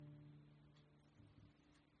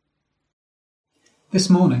This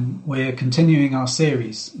morning, we're continuing our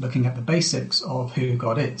series looking at the basics of who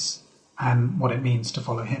God is and what it means to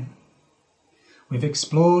follow him. We've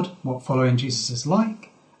explored what following Jesus is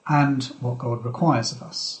like and what God requires of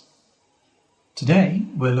us. Today,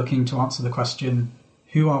 we're looking to answer the question,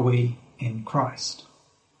 who are we in Christ?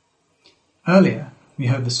 Earlier, we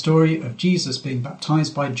heard the story of Jesus being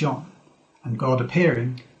baptized by John and God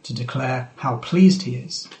appearing to declare how pleased he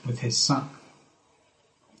is with his son.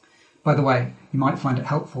 By the way, you might find it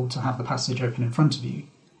helpful to have the passage open in front of you.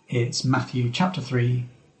 It's Matthew chapter 3,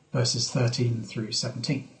 verses 13 through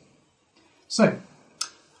 17. So,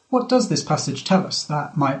 what does this passage tell us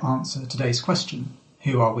that might answer today's question,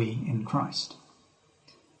 who are we in Christ?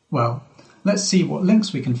 Well, let's see what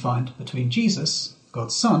links we can find between Jesus,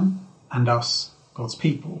 God's Son, and us, God's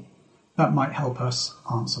people. That might help us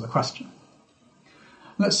answer the question.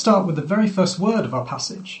 Let's start with the very first word of our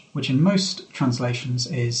passage, which in most translations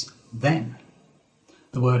is then.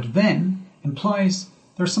 The word then implies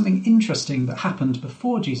there is something interesting that happened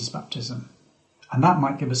before Jesus' baptism, and that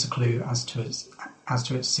might give us a clue as to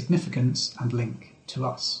its significance and link to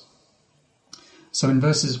us. So in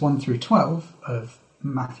verses 1 through 12 of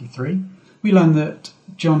Matthew 3, we learn that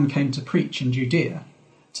John came to preach in Judea,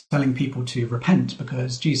 telling people to repent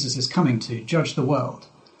because Jesus is coming to judge the world,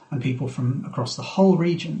 and people from across the whole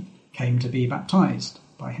region came to be baptized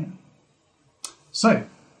by him. So,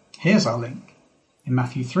 here's our link. In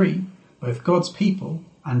Matthew 3, both God's people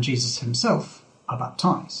and Jesus himself are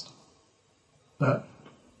baptized. But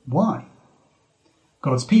why?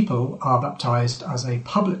 God's people are baptized as a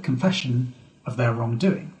public confession of their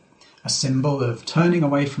wrongdoing, a symbol of turning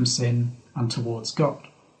away from sin and towards God.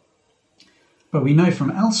 But we know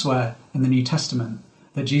from elsewhere in the New Testament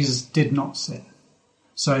that Jesus did not sin.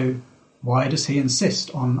 So why does he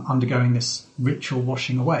insist on undergoing this ritual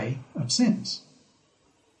washing away of sins?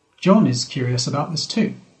 John is curious about this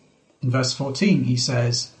too. In verse 14 he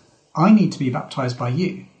says, I need to be baptized by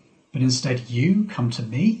you, but instead you come to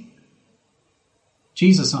me?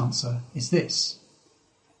 Jesus' answer is this: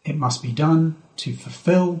 it must be done to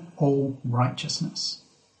fulfill all righteousness.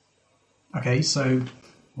 Okay, so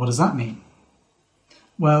what does that mean?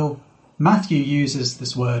 Well, Matthew uses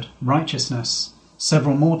this word righteousness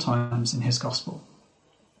several more times in his gospel,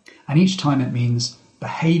 and each time it means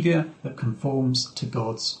behaviour that conforms to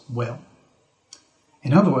God's will.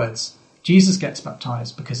 In other words, Jesus gets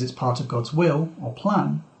baptized because it's part of God's will or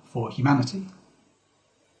plan for humanity.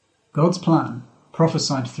 God's plan,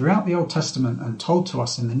 prophesied throughout the Old Testament and told to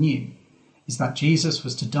us in the New, is that Jesus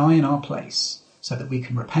was to die in our place so that we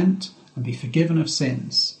can repent and be forgiven of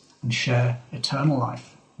sins and share eternal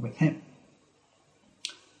life with him.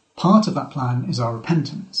 Part of that plan is our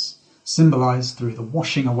repentance, symbolised through the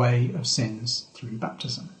washing away of sins through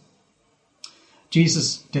baptism.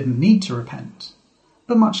 Jesus didn't need to repent,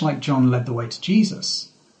 but much like John led the way to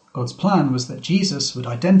Jesus, God's plan was that Jesus would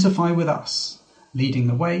identify with us, leading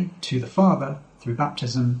the way to the Father through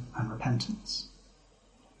baptism and repentance.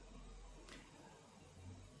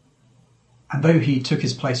 And though he took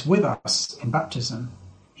his place with us in baptism,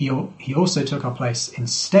 he also took our place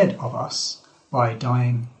instead of us by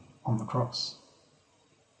dying on the cross.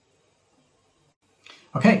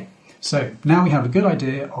 Okay, so now we have a good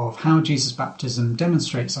idea of how Jesus' baptism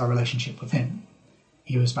demonstrates our relationship with him.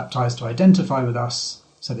 He was baptized to identify with us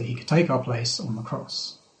so that he could take our place on the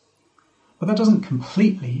cross. But that doesn't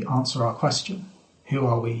completely answer our question, who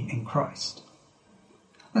are we in Christ?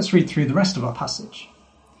 Let's read through the rest of our passage.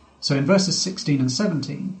 So in verses 16 and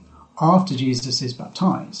 17, after Jesus is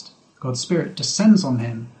baptized, God's Spirit descends on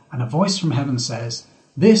him and a voice from heaven says,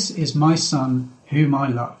 "This is my Son whom I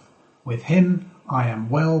love. With him I am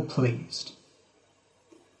well pleased."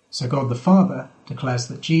 So God the Father declares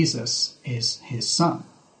that Jesus is his Son.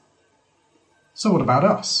 So what about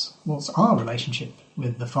us? What's our relationship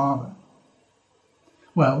with the Father?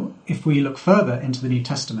 Well, if we look further into the New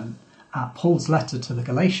Testament at Paul's letter to the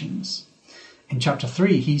Galatians, in chapter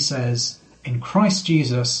 3 he says, "In Christ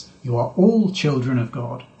Jesus you are all children of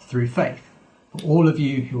God through faith. For all of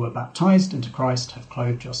you who were baptized into Christ have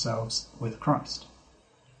clothed yourselves with Christ."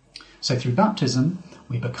 So through baptism,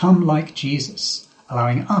 we become like Jesus,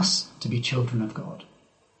 allowing us to be children of God.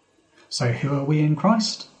 So who are we in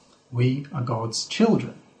Christ? We are God's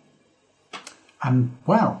children. And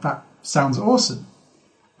wow, that sounds awesome.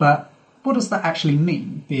 But what does that actually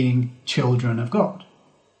mean, being children of God?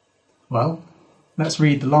 Well, let's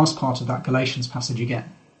read the last part of that Galatians passage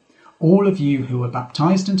again. All of you who were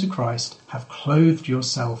baptized into Christ have clothed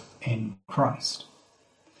yourself in Christ.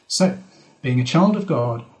 So, being a child of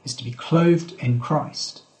God is to be clothed in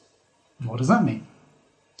Christ. And what does that mean?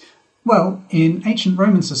 Well, in ancient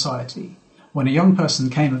Roman society, when a young person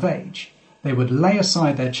came of age, they would lay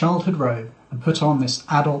aside their childhood robe and put on this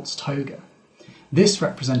adult's toga. This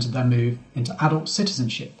represented their move into adult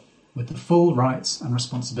citizenship with the full rights and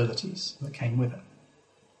responsibilities that came with it.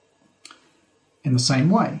 In the same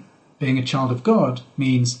way, being a child of God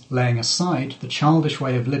means laying aside the childish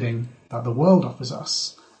way of living that the world offers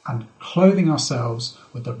us and clothing ourselves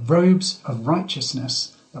with the robes of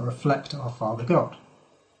righteousness that reflect our Father God.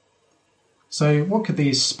 So what could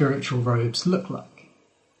these spiritual robes look like?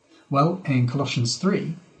 Well, in Colossians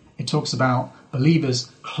 3, it talks about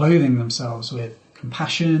believers clothing themselves with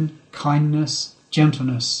compassion, kindness,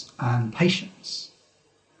 gentleness, and patience.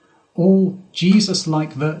 All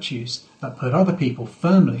Jesus-like virtues that put other people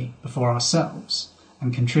firmly before ourselves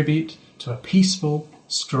and contribute to a peaceful,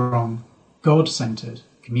 strong, God-centered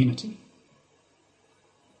community.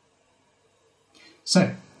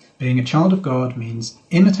 So, being a child of God means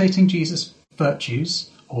imitating Jesus'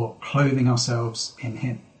 virtues or clothing ourselves in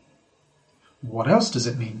him. What else does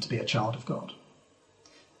it mean to be a child of God?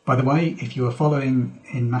 By the way, if you are following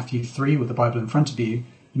in Matthew 3 with the Bible in front of you,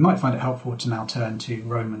 you might find it helpful to now turn to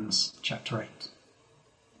Romans chapter 8.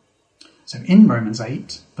 So in Romans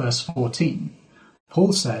 8, verse 14,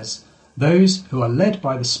 Paul says, "Those who are led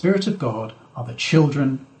by the Spirit of God are the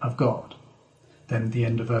children of God." Then at the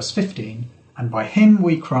end of verse 15, "And by him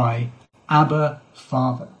we cry, Abba,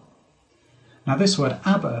 Father." Now this word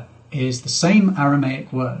Abba is the same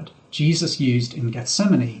Aramaic word Jesus used in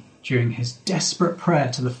Gethsemane during his desperate prayer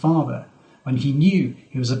to the Father when he knew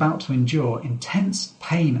he was about to endure intense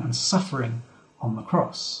pain and suffering on the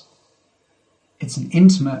cross. It's an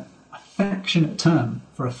intimate, affectionate term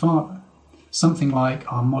for a father, something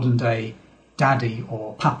like our modern day daddy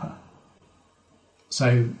or papa.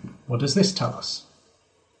 So what does this tell us?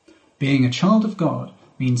 Being a child of God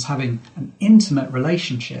means having an intimate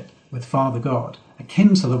relationship with Father God,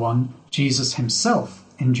 akin to the one Jesus himself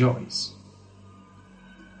enjoys.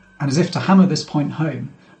 And as if to hammer this point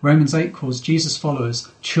home, Romans 8 calls Jesus' followers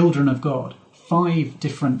children of God 5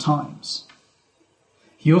 different times.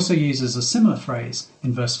 He also uses a similar phrase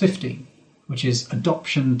in verse 15, which is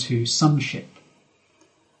adoption to sonship.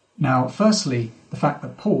 Now, firstly, the fact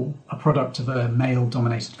that Paul, a product of a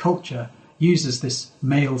male-dominated culture, uses this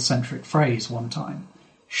male-centric phrase one time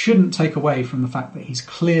shouldn't take away from the fact that he's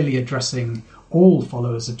clearly addressing all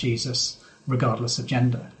followers of Jesus, regardless of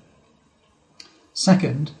gender.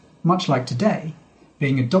 Second, much like today,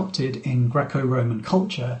 being adopted in Greco-Roman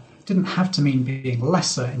culture didn't have to mean being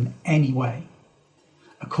lesser in any way.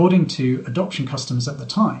 According to adoption customs at the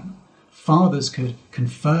time, fathers could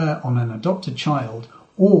confer on an adopted child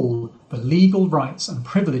all the legal rights and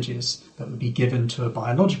privileges that would be given to a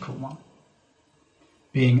biological one.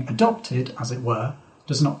 Being adopted, as it were,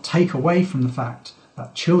 does not take away from the fact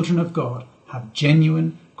that children of God have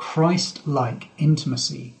genuine, Christ-like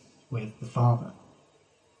intimacy with the Father.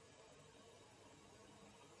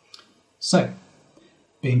 So,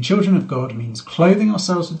 being children of God means clothing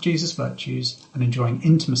ourselves with Jesus' virtues and enjoying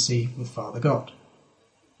intimacy with Father God.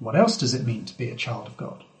 What else does it mean to be a child of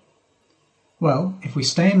God? Well, if we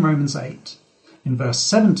stay in Romans 8, in verse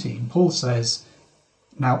 17, Paul says,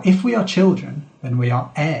 "Now if we are children, then we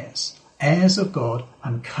are heirs, heirs of God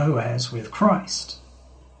and co-heirs with Christ."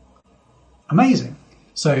 Amazing.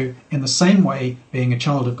 So, in the same way, being a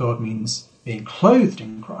child of God means being clothed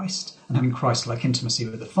in Christ and having Christ-like intimacy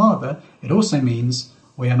with the Father, it also means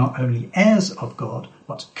we are not only heirs of God,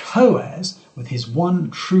 but co-heirs with his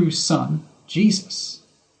one true Son, Jesus.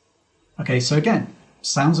 Okay, so again,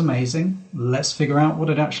 sounds amazing. Let's figure out what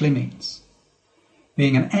it actually means.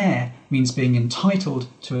 Being an heir means being entitled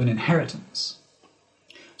to an inheritance.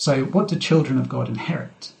 So what do children of God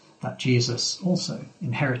inherit that Jesus also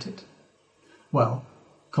inherited? Well,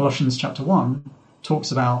 Colossians chapter 1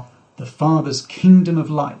 talks about the Father's kingdom of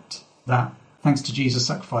light that, thanks to Jesus'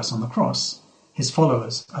 sacrifice on the cross, his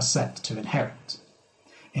followers are set to inherit.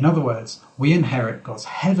 In other words, we inherit God's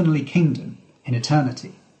heavenly kingdom in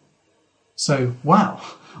eternity. So, wow,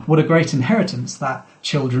 what a great inheritance that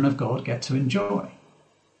children of God get to enjoy.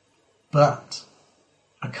 But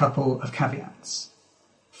a couple of caveats.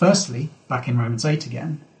 Firstly, back in Romans 8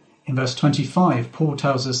 again, in verse 25, Paul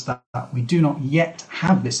tells us that we do not yet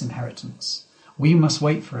have this inheritance. We must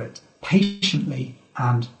wait for it patiently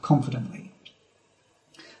and confidently.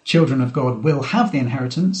 Children of God will have the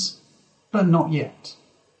inheritance, but not yet.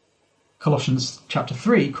 Colossians chapter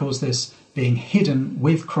 3 calls this being hidden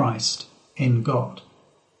with Christ in God.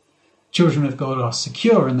 Children of God are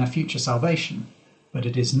secure in their future salvation, but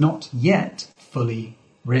it is not yet fully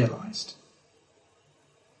realised.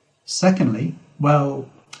 Secondly, well,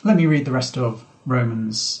 let me read the rest of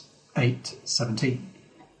Romans 8:17.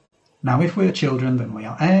 Now if we are children, then we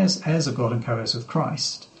are heirs, heirs of God and co-heirs with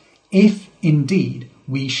Christ, if indeed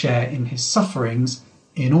we share in his sufferings,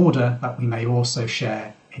 in order that we may also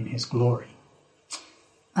share in his glory.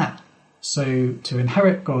 So to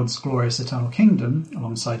inherit God's glorious eternal kingdom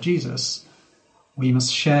alongside Jesus, we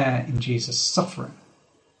must share in Jesus' suffering.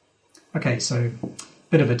 Okay, so a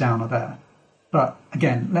bit of a downer there. But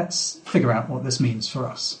again, let's figure out what this means for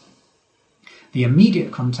us. The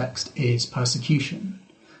immediate context is persecution,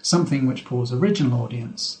 something which Paul's original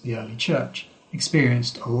audience, the early church,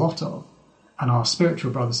 experienced a lot of, and our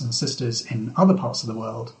spiritual brothers and sisters in other parts of the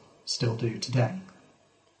world still do today.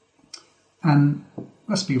 And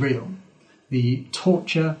let's be real, the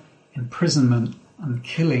torture, imprisonment and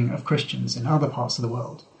killing of Christians in other parts of the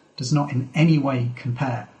world does not in any way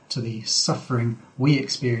compare to the suffering we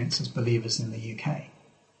experience as believers in the UK.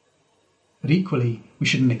 But equally, we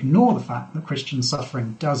shouldn't ignore the fact that Christian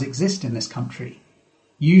suffering does exist in this country,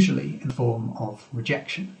 usually in the form of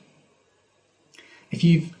rejection. If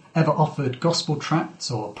you've ever offered gospel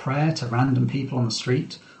tracts or prayer to random people on the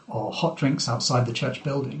street or hot drinks outside the church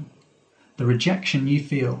building, the rejection you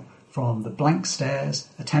feel from the blank stares,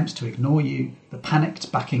 attempts to ignore you, the panicked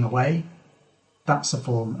backing away, that's a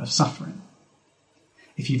form of suffering.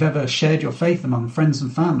 If you've ever shared your faith among friends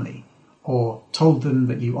and family, or told them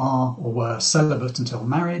that you are or were celibate until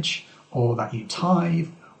marriage, or that you tithe,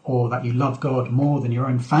 or that you love God more than your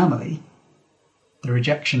own family, the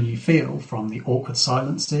rejection you feel from the awkward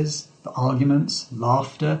silences, the arguments,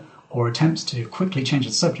 laughter, or attempts to quickly change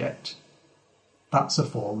the subject, that's a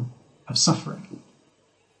form of suffering.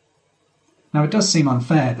 Now, it does seem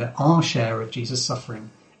unfair that our share of Jesus'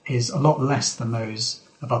 suffering is a lot less than those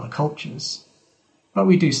of other cultures, but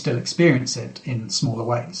we do still experience it in smaller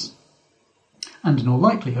ways. And in all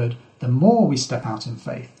likelihood, the more we step out in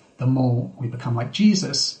faith, the more we become like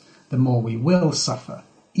Jesus, the more we will suffer,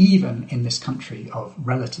 even in this country of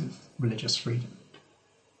relative religious freedom.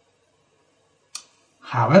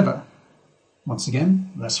 However, once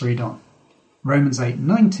again, let's read on. Romans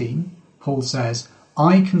 8:19, Paul says,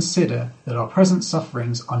 I consider that our present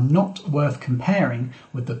sufferings are not worth comparing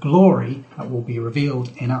with the glory that will be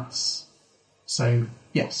revealed in us. So,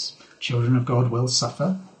 yes, children of God will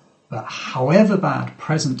suffer, but however bad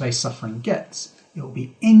present-day suffering gets, it will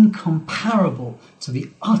be incomparable to the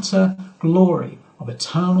utter glory of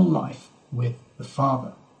eternal life with the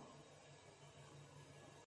Father.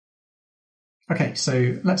 Okay,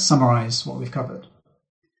 so let's summarise what we've covered.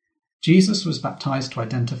 Jesus was baptised to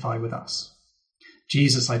identify with us.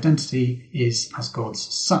 Jesus' identity is as God's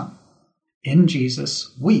Son. In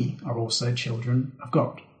Jesus, we are also children of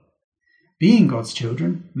God. Being God's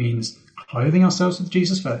children means clothing ourselves with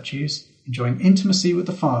Jesus' virtues, enjoying intimacy with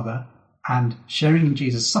the Father, and sharing in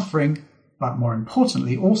Jesus' suffering, but more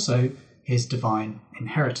importantly also his divine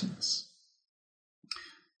inheritance.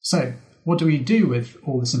 So, what do we do with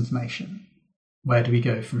all this information? Where do we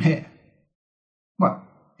go from here? Well,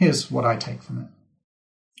 here's what I take from it.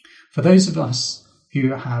 For those of us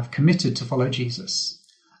who have committed to follow Jesus,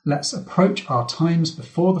 let's approach our times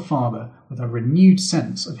before the Father with a renewed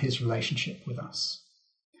sense of his relationship with us.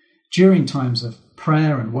 During times of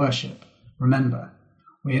prayer and worship, remember,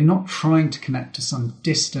 we are not trying to connect to some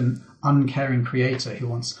distant, uncaring creator who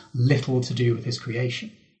wants little to do with his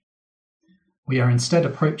creation. We are instead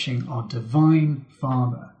approaching our divine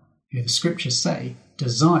Father, who the scriptures say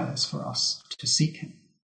desires for us to seek him.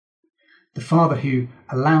 The Father who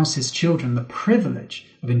allows his children the privilege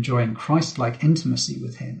of enjoying Christ-like intimacy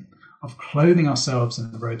with him, of clothing ourselves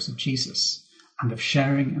in the robes of Jesus, and of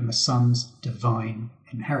sharing in the Son's divine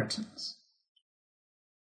inheritance.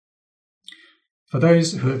 For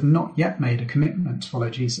those who have not yet made a commitment to follow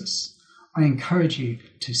Jesus, I encourage you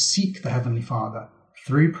to seek the Heavenly Father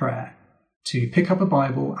through prayer, to pick up a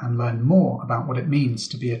Bible and learn more about what it means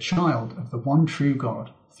to be a child of the one true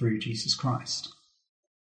God through Jesus Christ.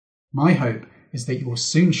 My hope is that you will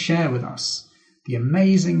soon share with us the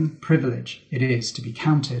amazing privilege it is to be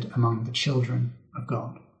counted among the children of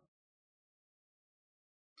God.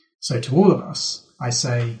 So to all of us, I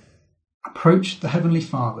say, approach the Heavenly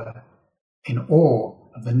Father in awe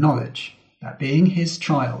of the knowledge that being his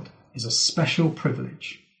child is a special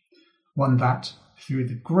privilege, one that, through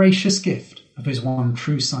the gracious gift of his one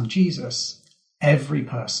true Son Jesus, every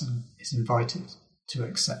person is invited to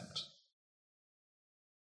accept.